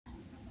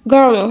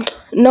Girl,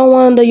 no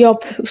wonder your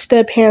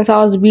step parents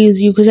always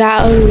abuse you because how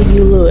ugly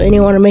you look and they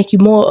want to make you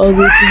more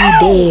ugly till you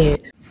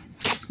dead.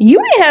 You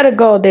ain't had to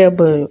go there,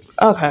 but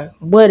okay,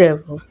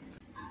 whatever.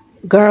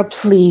 Girl,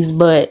 please,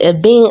 but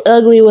if being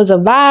ugly was a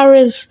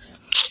virus,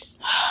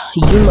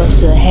 you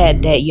must have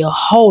had that your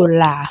whole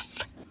life.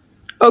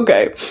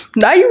 Okay,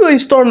 now you really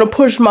starting to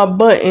push my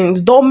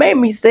buttons. Don't make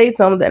me say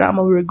something that I'm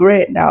gonna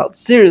regret now.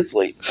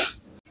 Seriously.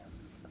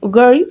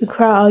 Girl, you can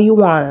cry all you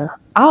wanna.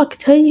 All I can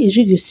tell you is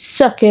you can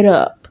suck it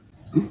up.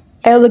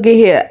 Hey, look at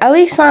here. At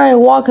least I ain't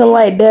walking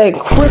like that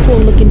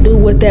crippled looking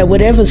dude with that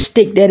whatever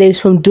stick that is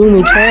from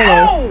Doom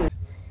Eternal.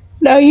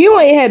 No, you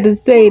ain't had to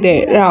say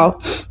that. No.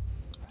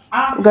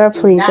 Girl,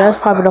 please. That's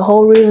probably the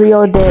whole reason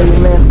your daddy,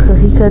 man. Because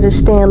he couldn't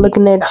stand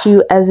looking at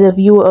you as if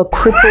you were a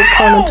crippled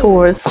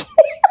carnotaurus.